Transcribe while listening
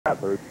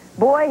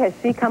Boy, has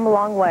she come a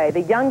long way.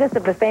 The youngest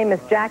of the famous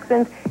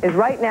Jacksons is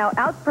right now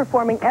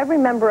outperforming every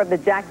member of the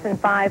Jackson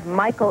 5,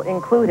 Michael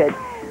included.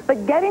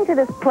 But getting to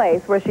this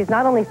place where she's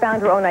not only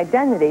found her own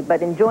identity,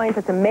 but enjoying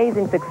such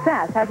amazing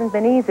success hasn't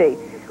been easy.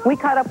 We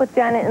caught up with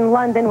Janet in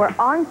London, where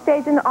on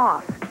stage and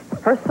off,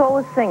 her soul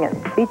is singing.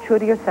 Be true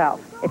to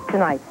yourself. It's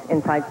tonight's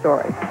Inside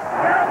Story. Go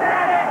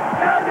Janet!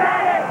 Go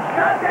Janet!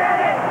 Go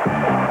Janet!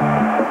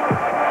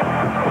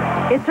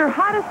 It's her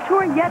hottest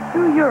tour yet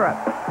through Europe.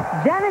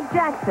 Janet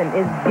Jackson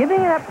is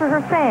giving it up for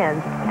her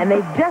fans, and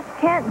they just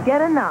can't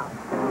get enough.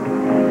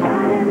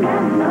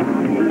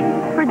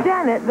 For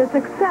Janet, the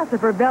success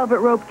of her Velvet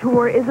Rope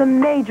tour is a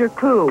major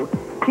coup.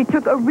 She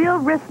took a real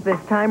risk this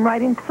time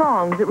writing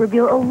songs that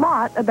reveal a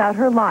lot about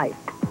her life.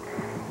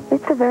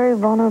 It's a very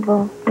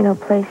vulnerable,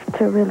 place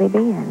to really be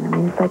in. I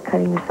mean, it's like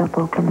cutting yourself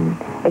open and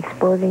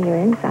exposing your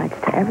insides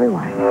to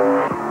everyone.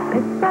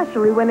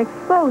 Especially when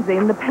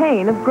exposing the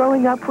pain of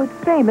growing up with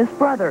famous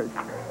brothers.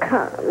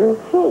 Come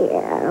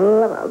here,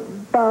 little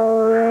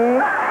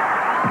boy.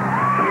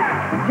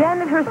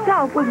 Janet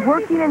herself was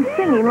working and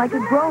singing like a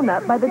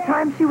grown-up by the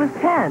time she was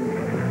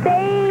 10.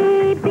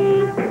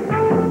 Baby,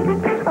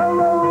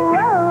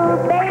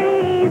 oh,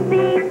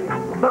 baby.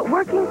 But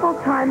working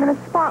full-time in a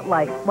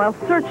spotlight while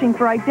searching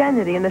for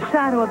identity in the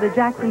shadow of the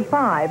Jackson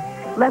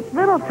 5 left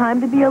little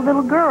time to be a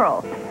little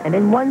girl. And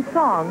in one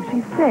song,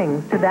 she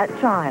sings to that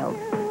child.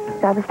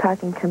 I was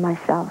talking to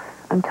myself.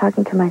 I'm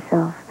talking to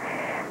myself,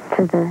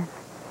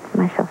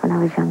 myself when I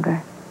was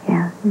younger,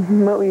 yeah.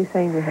 Mm-hmm. What were you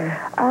saying to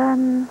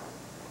her?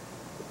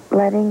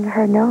 Letting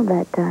her know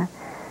that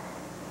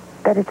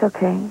it's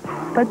okay.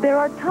 But there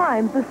are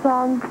times the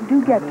songs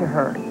do get to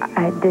her.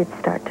 I did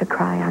start to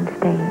cry on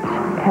stage.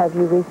 Have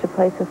you reached a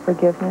place of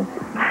forgiveness?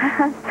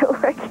 I'm still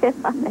working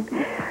on it.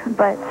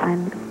 But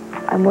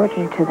I'm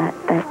working to that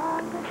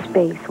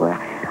space where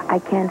I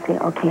can say,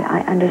 okay,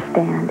 I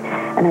understand,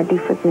 and I do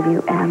forgive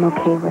you, and I'm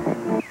okay with it.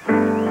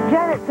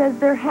 Janet says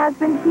there has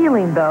been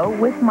healing, though,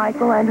 with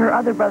Michael and her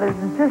other brothers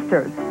and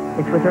sisters.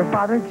 It's with her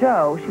father,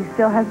 Joe, she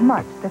still has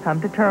much to come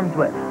to terms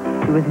with.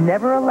 She was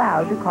never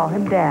allowed to call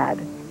him Dad.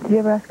 Did you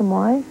ever ask him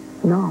why?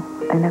 No,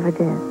 I never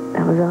did.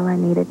 That was all I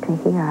needed to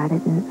hear.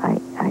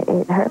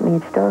 It hurt me.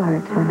 It still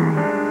hurts when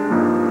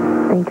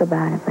I think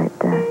about it,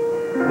 but,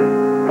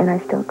 and I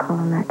still call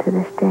him that to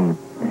this day.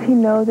 Does he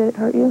know that it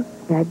hurt you?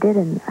 Yeah, I did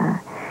in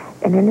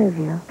an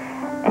interview,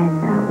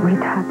 and we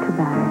talked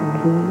about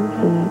it,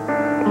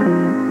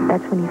 and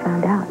that's when he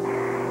found out.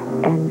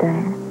 And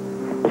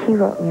he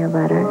wrote me a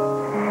letter,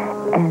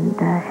 and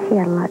he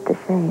had a lot to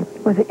say.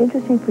 Was it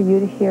interesting for you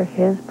to hear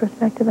his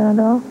perspective on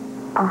it all?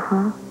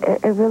 Uh-huh.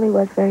 It really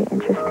was very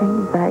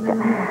interesting, but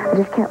I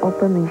just can't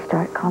openly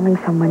start calling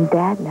someone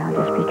Dad now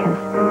just because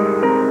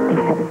they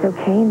said it's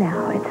okay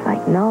now. It's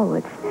like, no,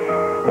 it's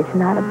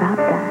not about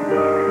that.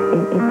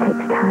 It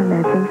takes time. There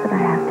are things that I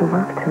have to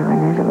work through,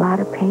 and there's a lot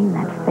of pain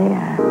that's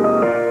there.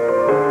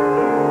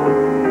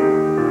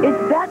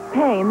 It's that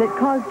pain that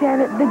caused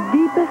Janet the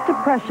deepest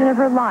depression of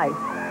her life.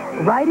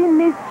 Writing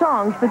these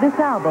songs for this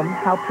album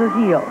helped her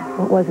heal.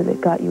 What was it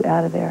that got you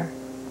out of there?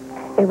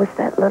 It was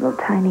that little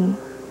tiny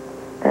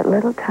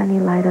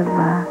light of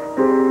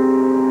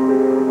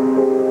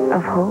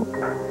hope,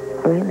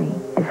 really,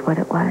 is what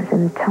it was.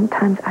 And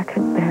sometimes I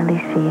could barely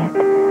see it.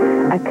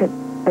 I could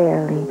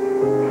barely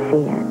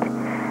see it.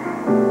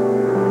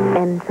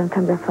 And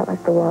sometimes I felt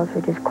like the walls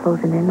were just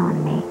closing in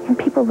on me. And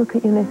people look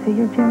at you and they say,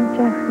 you're Janet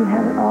Jackson, you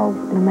have it all.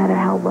 No matter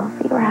how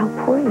wealthy or how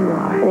poor you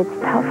are. It's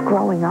tough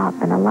growing up,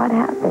 and a lot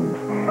happens.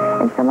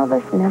 And some of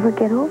us never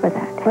get over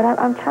that. But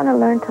I'm trying to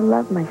learn to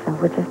love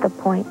myself, which is the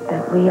point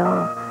that we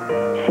all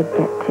should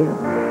get to.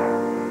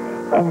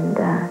 And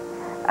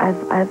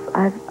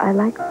I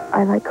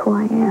like who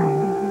I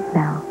am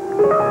now.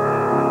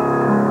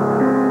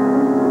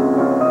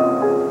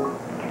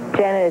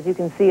 Janet, as you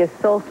can see, is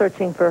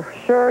soul-searching for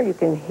sure. You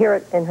can hear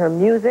it in her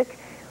music.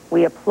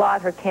 We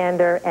applaud her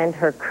candor and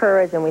her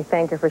courage, and we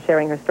thank her for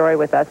sharing her story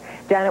with us.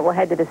 Janet will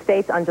head to the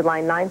States on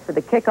July 9th for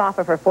the kickoff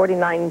of her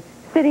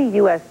 49-city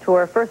U.S.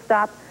 tour. First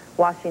stop,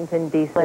 Washington, D.C.